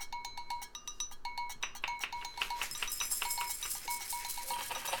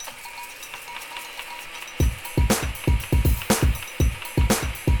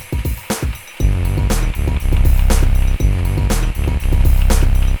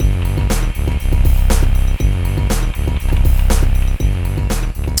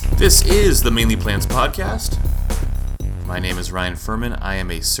This is the Mainly Plants Podcast. My name is Ryan Furman. I am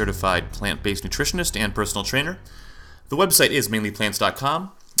a certified plant-based nutritionist and personal trainer. The website is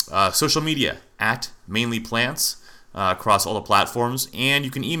mainlyplants.com. Social media, at mainlyplants, across all the platforms. And you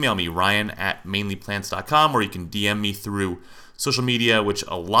can email me, ryan@mainlyplants.com, or you can DM me through social media, which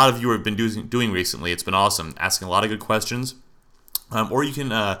a lot of you have been doing recently. It's been awesome, asking a lot of good questions. Or you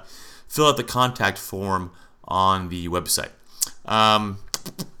can fill out the contact form on the website.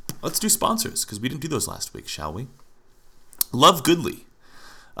 Let's do sponsors, because we didn't do those last week, shall we? Love Goodly.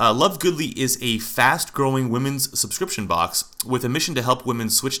 Love Goodly is a fast-growing women's subscription box with a mission to help women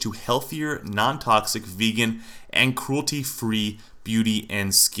switch to healthier, non-toxic, vegan, and cruelty-free beauty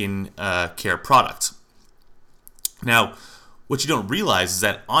and skin care products. Now, what you don't realize is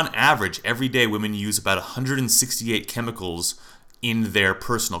that on average, every day women use about 168 chemicals in their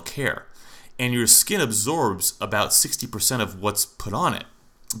personal care. And your skin absorbs about 60% of what's put on it,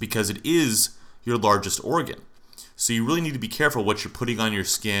 because it is your largest organ. So you really need to be careful what you're putting on your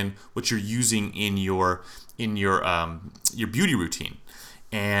skin, what you're using in your beauty routine.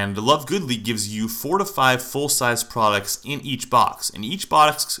 And Love Goodly gives you 4 to 5 full-size products in each box. And each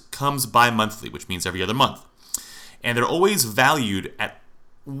box comes bi-monthly, which means every other month. And they're always valued at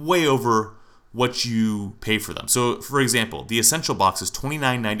way over what you pay for them. So, for example, the Essential box is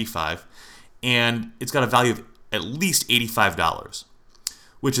 $29.95, and it's got a value of at least $85.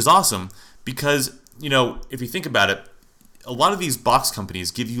 Which is awesome because, if you think about it, a lot of these box companies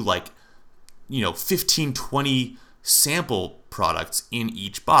give you 15, 20 sample products in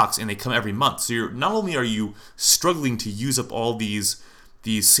each box, and they come every month. So not only are you struggling to use up all these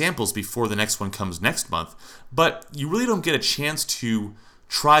samples before the next one comes next month, but you really don't get a chance to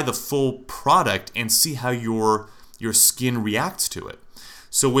try the full product and see how your skin reacts to it.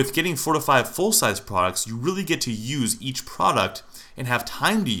 So with getting 4 to 5 full-size products, you really get to use each product and have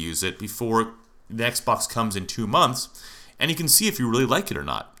time to use it before the next box comes in 2 months, and you can see if you really like it or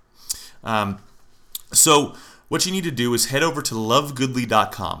not. So what you need to do is head over to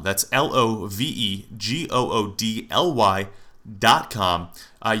lovegoodly.com. That's LOVEGOODLY.com.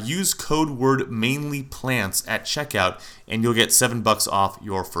 Use code word mainlyplants at checkout, and you'll get $7 off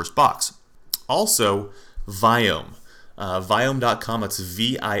your first box. Also, Viome. Viome.com, that's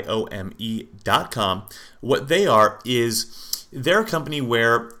VIOME.com. What they are is they're a company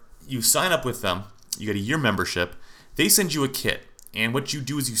where you sign up with them, you get a year membership, they send you a kit, and what you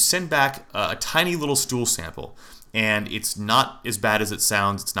do is you send back a tiny little stool sample, and it's not as bad as it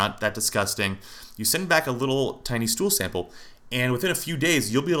sounds, it's not that disgusting. You send back a little tiny stool sample, and within a few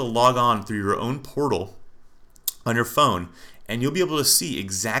days, you'll be able to log on through your own portal on your phone, and you'll be able to see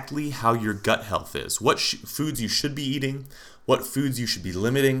exactly how your gut health is, what foods you should be eating, what foods you should be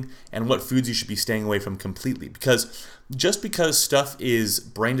limiting, and what foods you should be staying away from completely. Because just because stuff is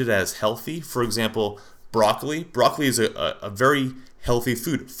branded as healthy, for example, broccoli is a very healthy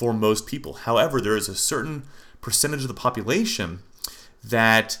food for most people. However, there is a certain percentage of the population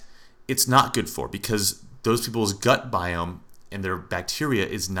that it's not good for because those people's gut biome and their bacteria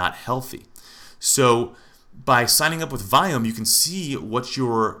is not healthy. So by signing up with Viome, you can see what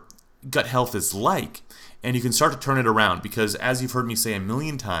your gut health is like, and you can start to turn it around because, as you've heard me say a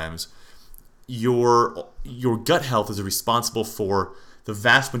million times, your gut health is responsible for the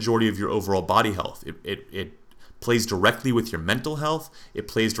vast majority of your overall body health. It plays directly with your mental health. It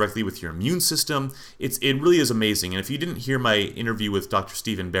plays directly with your immune system. It really is amazing. And if you didn't hear my interview with Dr.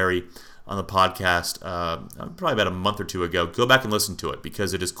 Stephen Barry on the podcast probably about a month or two ago, go back and listen to it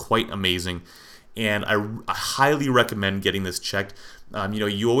because it is quite amazing. And I highly recommend getting this checked.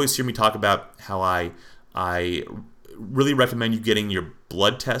 You always hear me talk about how I really recommend you getting your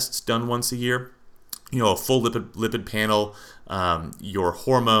blood tests done once a year. A full lipid panel, your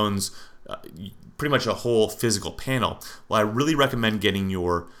hormones, pretty much a whole physical panel. Well, I really recommend getting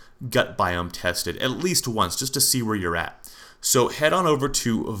your gut biome tested at least once just to see where you're at. So head on over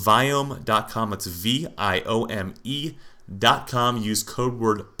to Viome.com. That's VIOME.com. Use code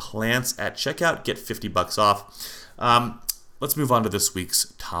word plants at checkout. Get $50 off. Let's move on to this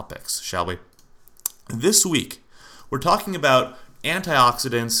week's topics, shall we? This week, we're talking about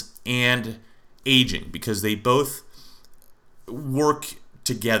antioxidants and aging because they both work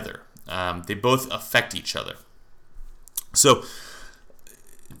together. They both affect each other. So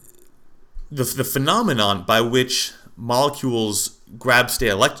the phenomenon by which molecules grab stray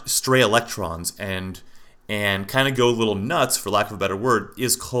electrons and kind of go a little nuts, for lack of a better word,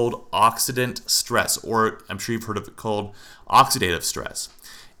 is called oxidant stress, or I'm sure you've heard of it called oxidative stress.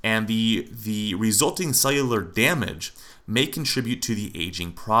 And the resulting cellular damage may contribute to the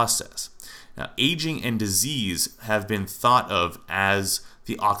aging process. Now, aging and disease have been thought of as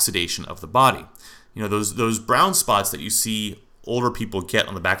the oxidation of the body. Those brown spots that you see older people get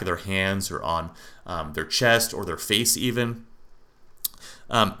on the back of their hands or on their chest or their face even,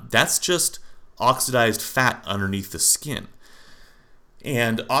 that's just oxidized fat underneath the skin.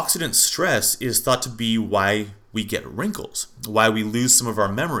 And oxidant stress is thought to be why we get wrinkles, why we lose some of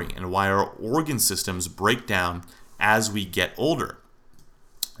our memory, and why our organ systems break down as we get older.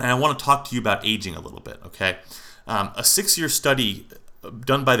 And I want to talk to you about aging a little bit, okay? A 6-year study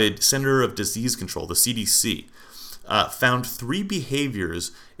done by the Center of Disease Control, the CDC, found 3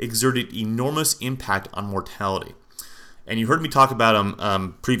 behaviors exerted enormous impact on mortality. And you heard me talk about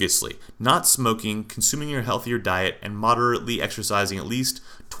them previously. Not smoking, consuming a healthier diet, and moderately exercising at least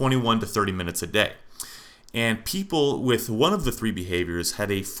 21 to 30 minutes a day. And people with one of the 3 behaviors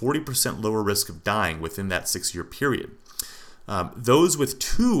had a 40% lower risk of dying within that 6-year period. Those with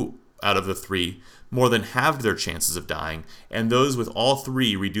 2 out of the 3 more than halved their chances of dying, and those with all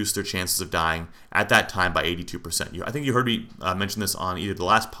 3 reduced their chances of dying at that time by 82%. I think you heard me mention this on either the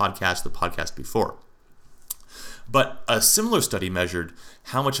last podcast or the podcast before. But a similar study measured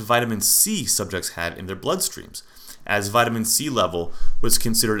how much vitamin C subjects had in their bloodstreams, as vitamin C level was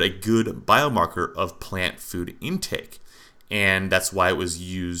considered a good biomarker of plant food intake, and that's why it was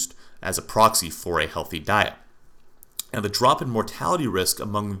used as a proxy for a healthy diet. Now, the drop in mortality risk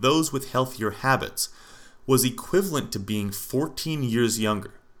among those with healthier habits was equivalent to being 14 years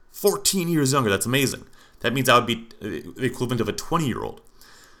younger. 14 years younger, that's amazing. That means I would be the equivalent of a 20-year-old.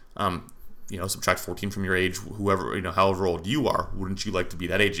 Subtract 14 from your age, however old you are. Wouldn't you like to be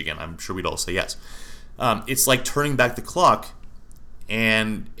that age again? I'm sure we'd all say yes. It's like turning back the clock,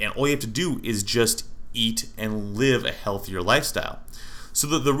 and all you have to do is just eat and live a healthier lifestyle. So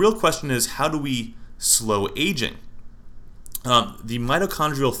the real question is, how do we slow aging? The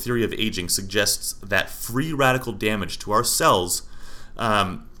mitochondrial theory of aging suggests that free radical damage to our cells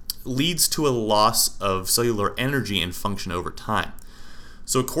leads to a loss of cellular energy and function over time.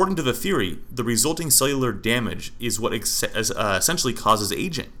 So according to the theory, the resulting cellular damage is what essentially causes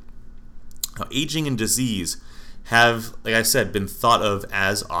aging. Now, aging and disease have, like I said, been thought of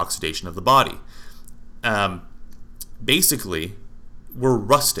as oxidation of the body. Basically, we're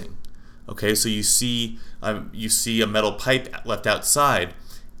rusting. Okay, so you see a metal pipe left outside,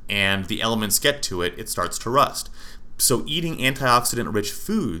 and the elements get to it, it starts to rust. So eating antioxidant-rich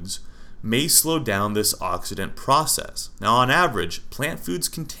foods may slow down this oxidant process. Now, on average, plant foods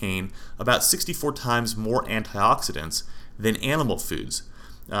contain about 64 times more antioxidants than animal foods,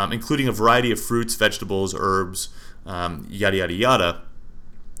 including a variety of fruits, vegetables, herbs, yada, yada, yada.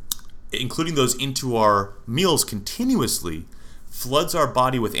 Including those into our meals continuously floods our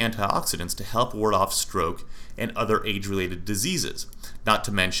body with antioxidants to help ward off stroke and other age-related diseases. Not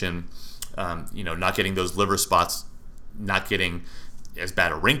to mention, not getting those liver spots, not getting as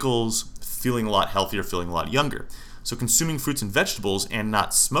bad of wrinkles, feeling a lot healthier, feeling a lot younger. So consuming fruits and vegetables and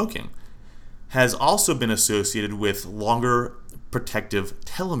not smoking has also been associated with longer protective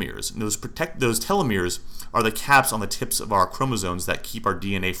telomeres. And those telomeres are the caps on the tips of our chromosomes that keep our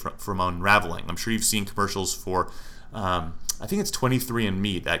DNA from unraveling. I'm sure you've seen commercials for, I think it's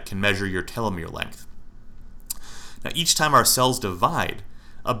 23andMe that can measure your telomere length. Now, each time our cells divide,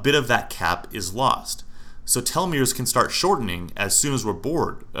 a bit of that cap is lost. So telomeres can start shortening as soon as we're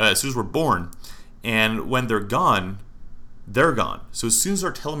born, and when they're gone, they're gone. So as soon as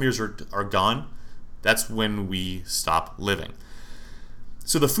our telomeres are gone, that's when we stop living.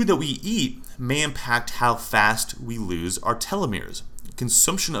 So the food that we eat may impact how fast we lose our telomeres.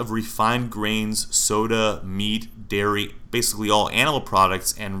 Consumption of refined grains, soda, meat, dairy, basically all animal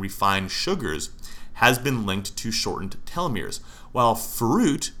products, and refined sugars has been linked to shortened telomeres, while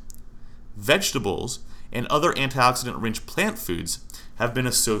fruit, vegetables, and other antioxidant-rich plant foods have been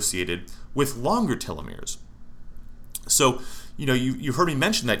associated with longer telomeres. So, you've heard me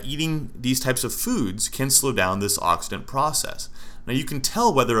mention that eating these types of foods can slow down this oxidant process. Now, you can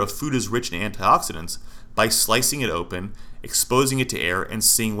tell whether a food is rich in antioxidants by slicing it open, exposing it to air, and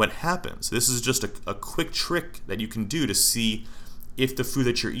seeing what happens. This is just a quick trick that you can do to see if the food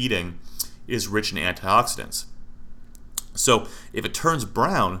that you're eating is rich in antioxidants. So, if it turns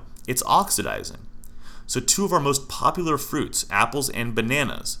brown, it's oxidizing. So 2 of our most popular fruits, apples and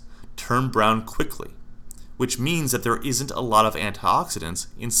bananas, turn brown quickly, which means that there isn't a lot of antioxidants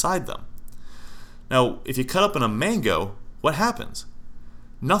inside them. Now, if you cut open a mango, what happens?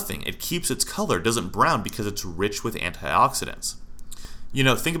 Nothing. It keeps its color, doesn't brown because it's rich with antioxidants.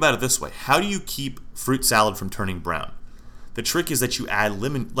 Think about it this way. How do you keep fruit salad from turning brown? The trick is that you add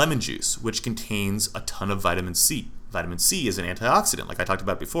lemon juice, which contains a ton of vitamin C. Vitamin C is an antioxidant, like I talked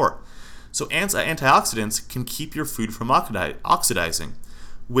about before. So antioxidants can keep your food from oxidizing,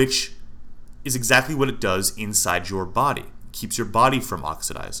 which is exactly what it does inside your body. It keeps your body from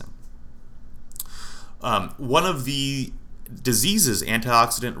oxidizing. One of the diseases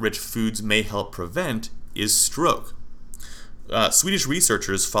antioxidant-rich foods may help prevent is stroke. Swedish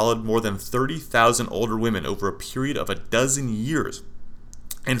researchers followed more than 30,000 older women over a period of 12 years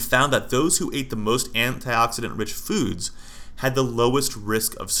and found that those who ate the most antioxidant-rich foods had the lowest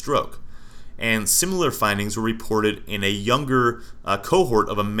risk of stroke. And similar findings were reported in a younger cohort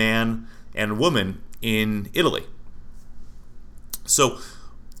of a man and woman in Italy. So,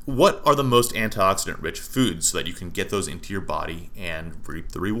 what are the most antioxidant-rich foods so that you can get those into your body and reap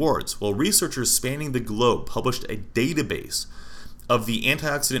the rewards? Well, researchers spanning the globe published a database of the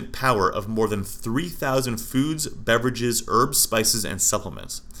antioxidant power of more than 3,000 foods, beverages, herbs, spices, and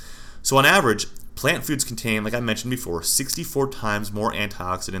supplements. So on average, plant foods contain, like I mentioned before, 64 times more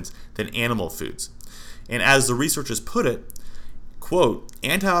antioxidants than animal foods. And as the researchers put it, quote,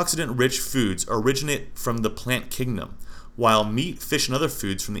 antioxidant-rich foods originate from the plant kingdom, while meat, fish, and other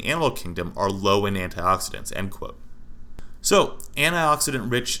foods from the animal kingdom are low in antioxidants, end quote. So,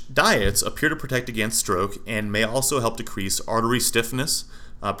 antioxidant-rich diets appear to protect against stroke and may also help decrease artery stiffness,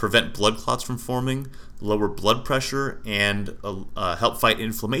 prevent blood clots from forming, lower blood pressure, and help fight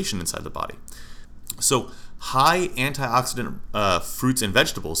inflammation inside the body. So, high antioxidant fruits and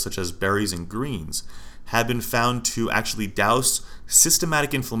vegetables, such as berries and greens, have been found to actually douse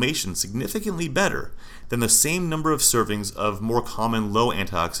systematic inflammation significantly better than the same number of servings of more common low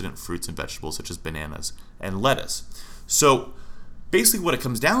antioxidant fruits and vegetables, such as bananas and lettuce. So basically what it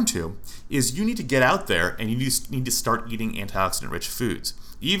comes down to is you need to get out there and you need to start eating antioxidant-rich foods.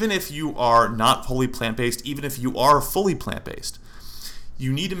 Even if you are not wholly plant-based, even if you are fully plant-based,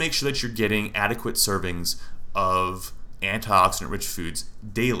 you need to make sure that you're getting adequate servings of antioxidant-rich foods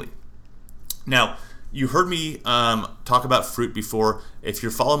daily. Now, you heard me talk about fruit before. If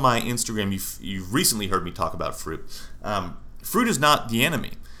you're following my Instagram, you've recently heard me talk about fruit. Fruit is not the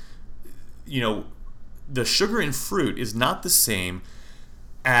enemy. The sugar in fruit is not the same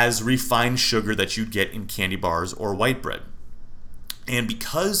as refined sugar that you'd get in candy bars or white bread. And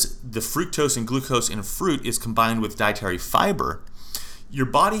because the fructose and glucose in fruit is combined with dietary fiber, your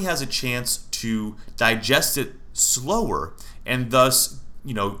body has a chance to digest it slower, and thus,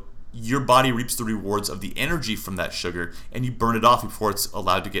 your body reaps the rewards of the energy from that sugar, and you burn it off before it's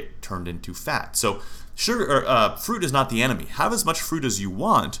allowed to get turned into fat. So fruit is not the enemy. Have as much fruit as you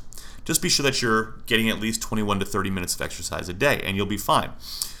want. Just be sure that you're getting at least 21 to 30 minutes of exercise a day, and you'll be fine.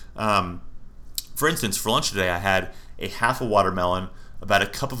 For instance, for lunch today, I had a half a watermelon, about a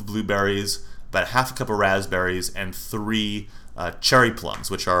cup of blueberries, about a half a cup of raspberries, and 3 cherry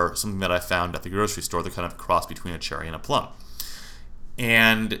plums, which are something that I found at the grocery store. They're kind of a cross between a cherry and a plum.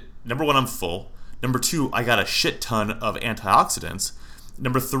 And number 1, I'm full. Number 2, I got a shit ton of antioxidants.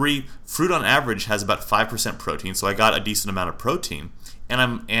 Number 3, fruit on average has about 5% protein, so I got a decent amount of protein.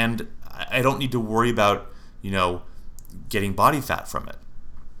 And I don't need to worry about, getting body fat from it.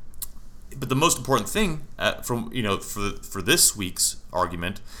 But the most important thing for this week's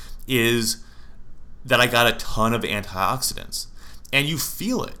argument is that I got a ton of antioxidants, and you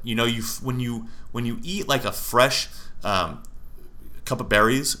feel it. When you eat like a fresh cup of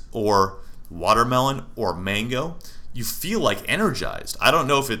berries or watermelon or mango, you feel like energized. I don't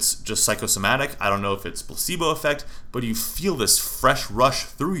know if it's just psychosomatic, I don't know if it's placebo effect, but you feel this fresh rush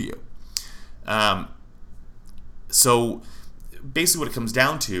through you. So basically what it comes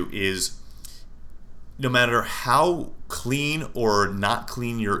down to is no matter how clean or not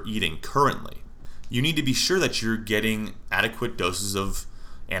clean you're eating currently, you need to be sure that you're getting adequate doses of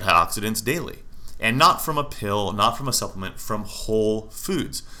antioxidants daily. And not from a pill, not from a supplement, from whole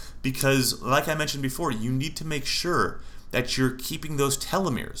foods. Because, like I mentioned before, you need to make sure that you're keeping those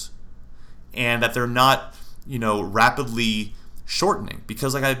telomeres and that they're not, rapidly shortening.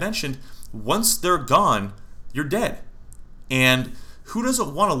 Because, like I mentioned, once they're gone, you're dead. And who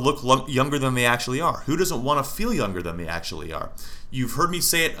doesn't want to look younger than they actually are? Who doesn't want to feel younger than they actually are? You've heard me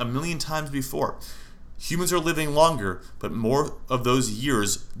say it a million times before. Humans are living longer, but more of those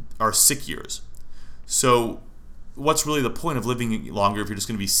years are sick years. So what's really the point of living longer if you're just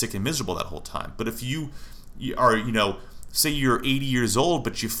going to be sick and miserable that whole time? But if you are, say you're 80 years old,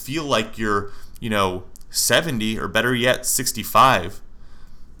 but you feel like you're, 70 or better yet, 65,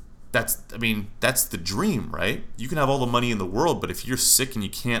 that's the dream, right? You can have all the money in the world, but if you're sick and you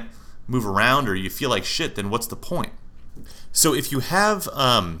can't move around or you feel like shit, then what's the point? So if you have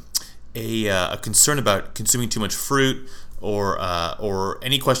a concern about consuming too much fruit, or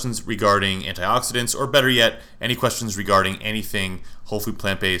any questions regarding antioxidants, or better yet, any questions regarding anything whole food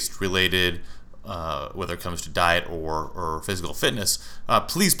plant-based related, whether it comes to diet or physical fitness,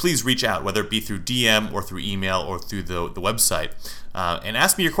 please reach out, whether it be through DM or through email or through the website, and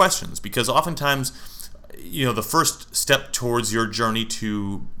ask me your questions, because oftentimes, the first step towards your journey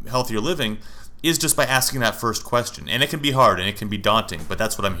to healthier living is just by asking that first question. And it can be hard and it can be daunting, but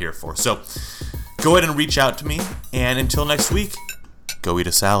that's what I'm here for. So go ahead and reach out to me, and until next week, go eat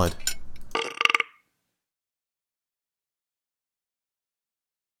a salad.